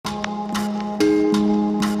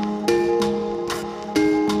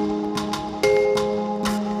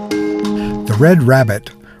red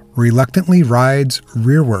rabbit reluctantly rides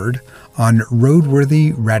rearward on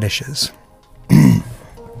roadworthy radishes.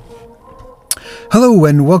 Hello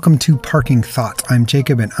and welcome to Parking Thoughts. I'm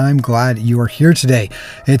Jacob and I'm glad you are here today.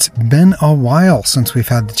 It's been a while since we've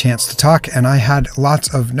had the chance to talk, and I had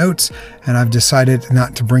lots of notes and I've decided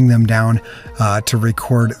not to bring them down to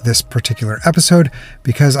record this particular episode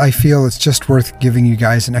because I feel it's just worth giving you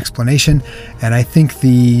guys an explanation, and I think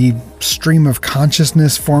the stream of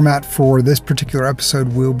consciousness format for this particular episode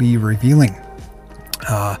will be revealing.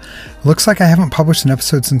 Looks like I haven't published an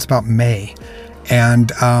episode since about May. And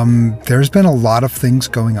there's been a lot of things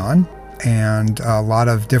going on and a lot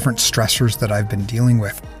of different stressors that I've been dealing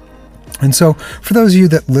with. And so for those of you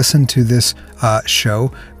that listen to this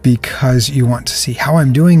show because you want to see how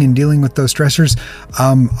I'm doing in dealing with those stressors,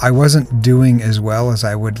 I wasn't doing as well as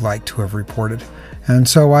I would like to have reported. And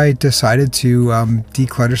so I decided to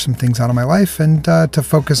declutter some things out of my life and to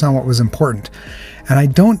focus on what was important. And I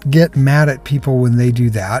don't get mad at people when they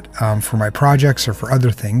do that for my projects or for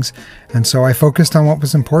other things. And so I focused on what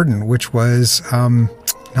was important, which was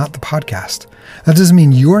not the podcast. That doesn't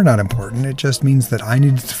mean you're not important. It just means that I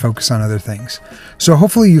needed to focus on other things. So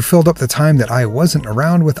hopefully you filled up the time that I wasn't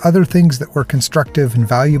around with other things that were constructive and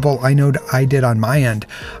valuable. I know I did on my end.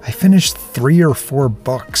 I finished 3 or 4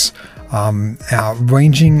 books.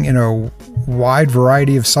 Ranging in a wide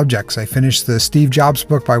variety of subjects. I finished the Steve Jobs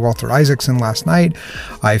book by Walter Isaacson last night.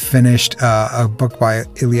 I finished a book by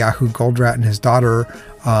Eliyahu Goldratt and his daughter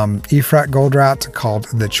Ephrat Goldratt called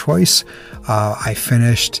The Choice. I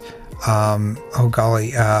finished the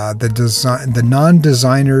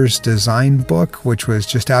Non-Designer's Design book, which was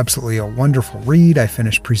just absolutely a wonderful read. I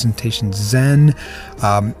finished Presentation Zen.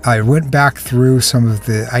 I went back through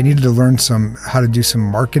I needed to learn how to do some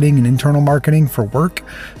marketing and internal marketing for work.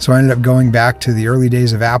 So I ended up going back to the early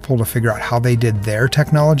days of Apple to figure out how they did their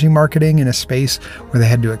technology marketing in a space where they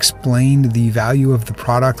had to explain the value of the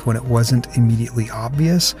product when it wasn't immediately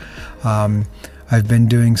obvious. I've been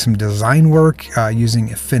doing some design work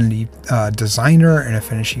using Affinity Designer and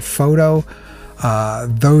Affinity Photo.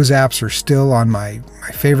 Those apps are still on my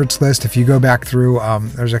favorites list. If you go back through,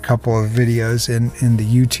 there's a couple of videos in the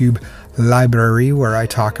YouTube library where I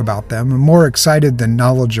talk about them. I'm more excited than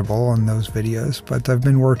knowledgeable on those videos, but I've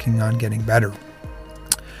been working on getting better.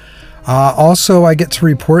 Also, I get to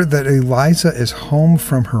report that Eliza is home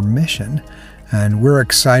from her mission. And we're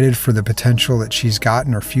excited for the potential that she's got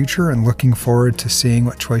in her future and looking forward to seeing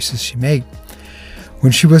what choices she makes.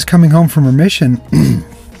 When she was coming home from her mission,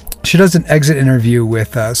 she does an exit interview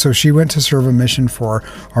with, so she went to serve a mission for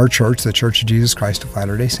our church, the Church of Jesus Christ of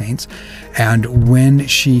Latter-day Saints. And when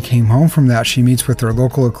she came home from that, she meets with her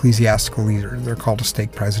local ecclesiastical leader. They're called a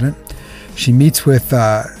stake president. She meets with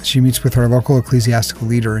her local ecclesiastical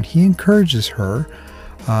leader, and he encourages her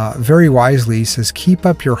very wisely. He says, keep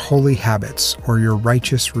up your holy habits or your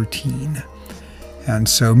righteous routine. And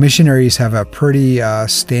so missionaries have a pretty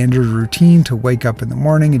standard routine to wake up in the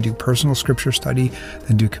morning and do personal scripture study,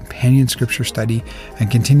 then do companion scripture study,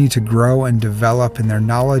 and continue to grow and develop in their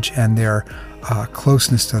knowledge and their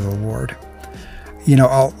closeness to the Lord. You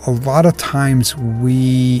know, a lot of times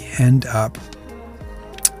we end up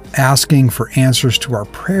asking for answers to our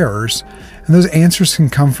prayers, and those answers can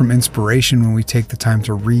come from inspiration when we take the time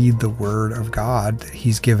to read the Word of God that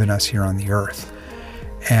He's given us here on the earth.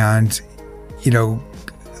 And, you know,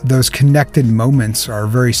 those connected moments are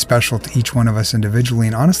very special to each one of us individually.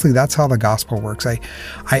 And honestly, that's how the gospel works. I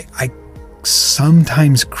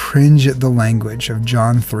sometimes cringe at the language of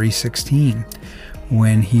John 3:16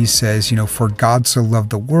 when he says, you know, for God so loved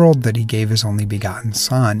the world that He gave His only begotten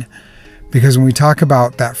Son. Because when we talk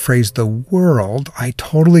about that phrase, the world, I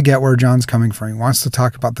totally get where John's coming from. He wants to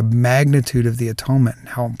talk about the magnitude of the atonement and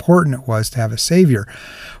how important it was to have a Savior.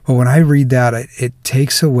 But when I read that, it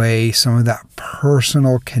takes away some of that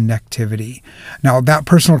personal connectivity. Now, that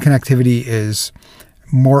personal connectivity is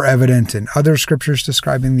more evident in other scriptures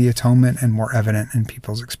describing the atonement and more evident in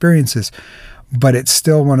people's experiences. But it's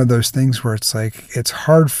still one of those things where it's like, it's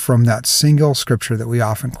hard from that single scripture that we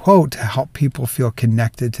often quote to help people feel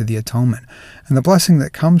connected to the atonement and the blessing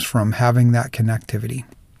that comes from having that connectivity.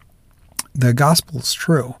 The gospel is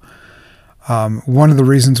true. One of the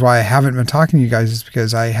reasons why I haven't been talking to you guys is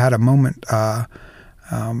because I had a moment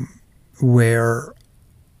where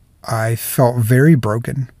I felt very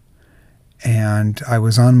broken, and I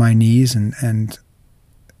was on my knees, and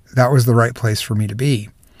that was the right place for me to be.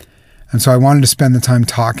 And so I wanted to spend the time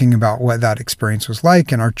talking about what that experience was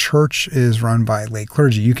like. And our church is run by lay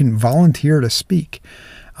clergy. You can volunteer to speak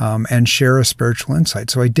and share a spiritual insight.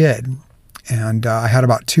 So I did. And I had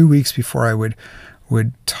about 2 weeks before I would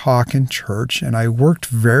would talk in church, and I worked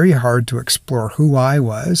very hard to explore who I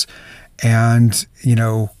was and,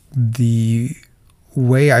 the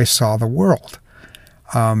way I saw the world.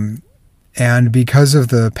 And because of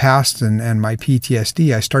the past and my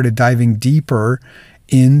PTSD, I started diving deeper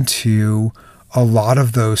into a lot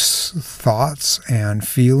of those thoughts and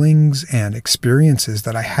feelings and experiences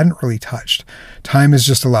that I hadn't really touched. Time has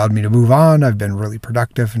just allowed me to move on. I've been really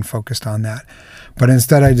productive and focused on that. But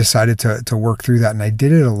instead, I decided to work through that, and I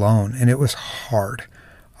did it alone, and it was hard.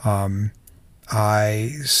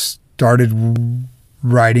 I started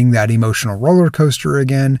riding that emotional roller coaster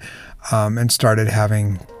again, and started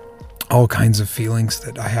having all kinds of feelings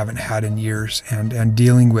that I haven't had in years, and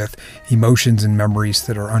dealing with emotions and memories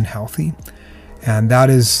that are unhealthy. And that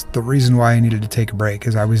is the reason why I needed to take a break,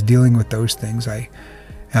 is I was dealing with those things.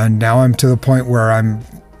 And now I'm to the point where I'm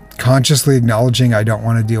consciously acknowledging I don't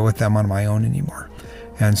want to deal with them on my own anymore.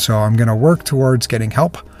 And so I'm going to work towards getting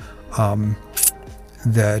help.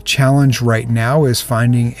 The challenge right now is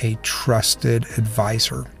finding a trusted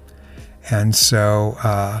advisor. And so,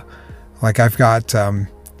 I've got, I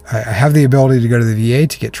have the ability to go to the VA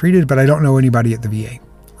to get treated, but I don't know anybody at the VA,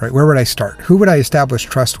 right? Where would I start? Who would I establish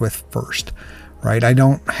trust with first, right? I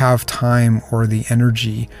don't have time or the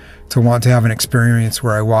energy to want to have an experience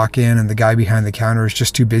where I walk in and the guy behind the counter is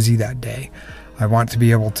just too busy that day. I want to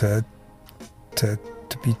be able to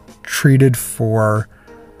be treated for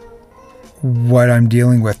what I'm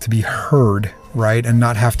dealing with, to be heard, right? And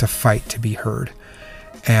not have to fight to be heard.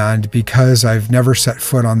 And because I've never set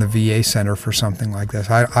foot on the VA center for something like this,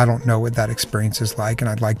 I don't know what that experience is like, and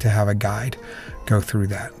I'd like to have a guide go through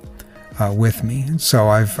that with me. So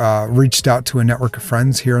I've reached out to a network of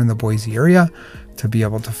friends here in the Boise area to be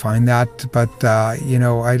able to find that. But,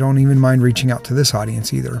 I don't even mind reaching out to this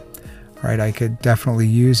audience either, right? I could definitely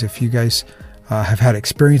use, if you guys have had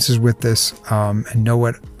experiences with this and know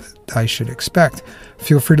what I should expect,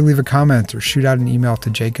 feel free to leave a comment or shoot out an email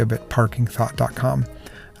to jacob@parkingthought.com.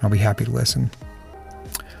 I'll be happy to listen.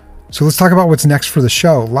 So let's talk about what's next for the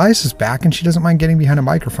show. Liza's back, and she doesn't mind getting behind a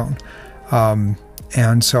microphone.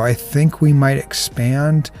 And so I think we might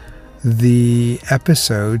expand the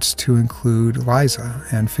episodes to include Liza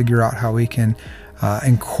and figure out how we can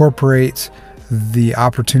incorporate the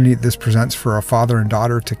opportunity that this presents for a father and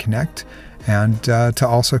daughter to connect, and to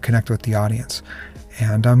also connect with the audience.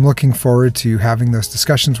 And I'm looking forward to having those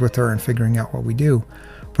discussions with her and figuring out what we do.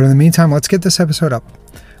 But in the meantime, let's get this episode up.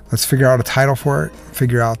 Let's figure out a title for it,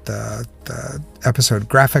 figure out the episode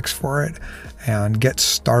graphics for it, and get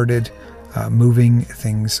started moving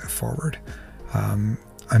things forward. I'm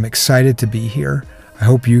excited to be here. I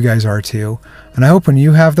hope you guys are too. And I hope when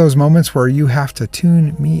you have those moments where you have to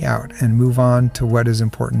tune me out and move on to what is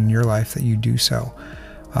important in your life, that you do so.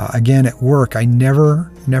 Again, at work, I never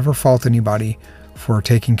fault anybody for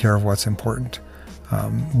taking care of what's important.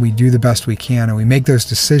 We do the best we can, and we make those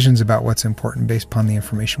decisions about what's important based upon the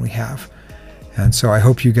information we have. And so I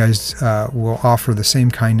hope you guys will offer the same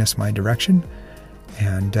kindness my direction,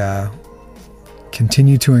 and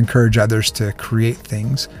continue to encourage others to create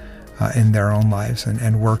things in their own lives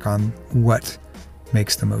and work on what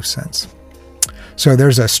makes the most sense. So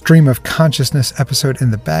there's a Stream of Consciousness episode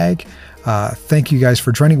in the bag. Thank you guys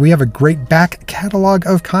for joining. We have a great back catalog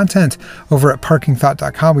of content over at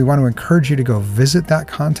parkingthought.com. We want to encourage you to go visit that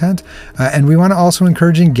content. And we want to also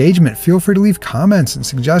encourage engagement. Feel free to leave comments and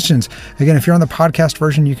suggestions. Again, if you're on the podcast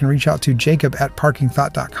version, you can reach out to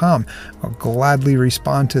jacob@parkingthought.com. I'll gladly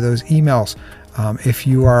respond to those emails. If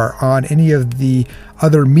you are on any of the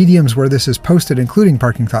other mediums where this is posted, including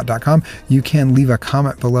parkingthought.com, you can leave a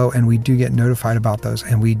comment below, and we do get notified about those,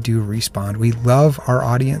 and we do respond. We love our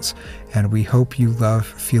audience, and we hope you love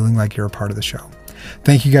feeling like you're a part of the show.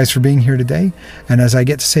 Thank you guys for being here today. And as I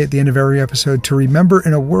get to say at the end of every episode, to remember,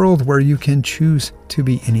 in a world where you can choose to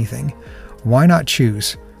be anything, why not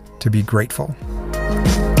choose to be grateful?